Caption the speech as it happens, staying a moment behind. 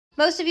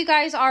Most of you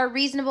guys are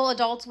reasonable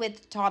adults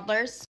with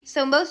toddlers.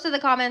 So most of the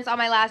comments on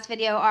my last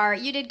video are,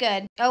 you did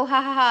good. Oh,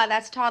 ha ha ha,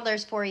 that's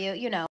toddlers for you,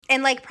 you know.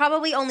 And like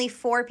probably only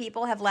 4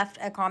 people have left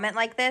a comment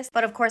like this,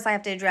 but of course I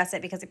have to address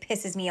it because it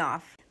pisses me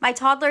off. My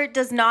toddler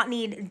does not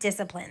need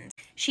discipline.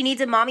 She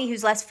needs a mommy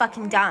who's less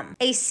fucking dumb.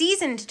 A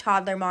seasoned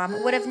toddler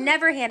mom would have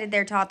never handed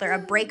their toddler a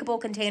breakable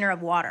container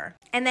of water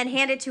and then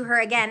hand it to her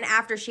again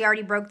after she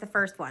already broke the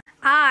first one.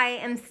 I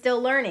am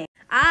still learning.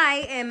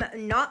 I am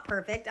not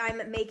perfect.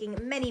 I'm making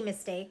many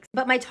mistakes,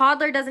 but my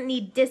toddler doesn't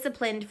need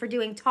disciplined for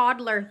doing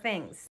toddler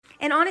things.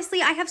 And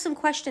honestly, I have some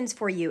questions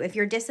for you if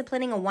you're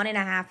disciplining a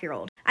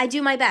 1.5-year-old. I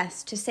do my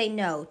best to say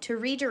no, to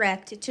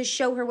redirect, to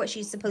show her what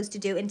she's supposed to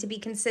do, and to be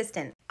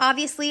consistent.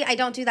 Obviously, I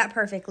don't do that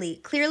perfectly.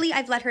 Clearly,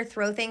 I've let her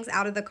throw things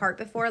out of the cart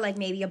before, like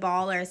maybe a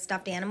ball or a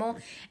stuffed animal,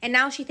 and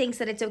now she thinks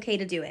that it's okay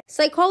to do it.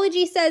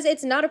 Psychology says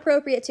it's not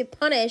appropriate to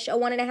punish a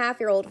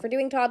 1.5-year-old for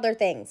doing toddler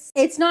things.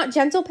 It's not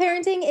gentle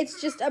parenting, it's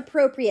just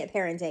appropriate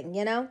parenting,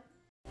 you know?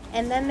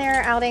 And then there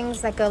are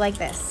outings that go like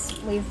this.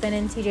 We've been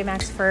in TJ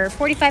Maxx for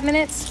 45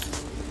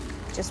 minutes,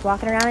 just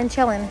walking around and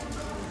chilling.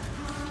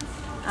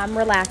 I'm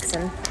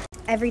relaxing.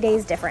 Every day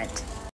is different.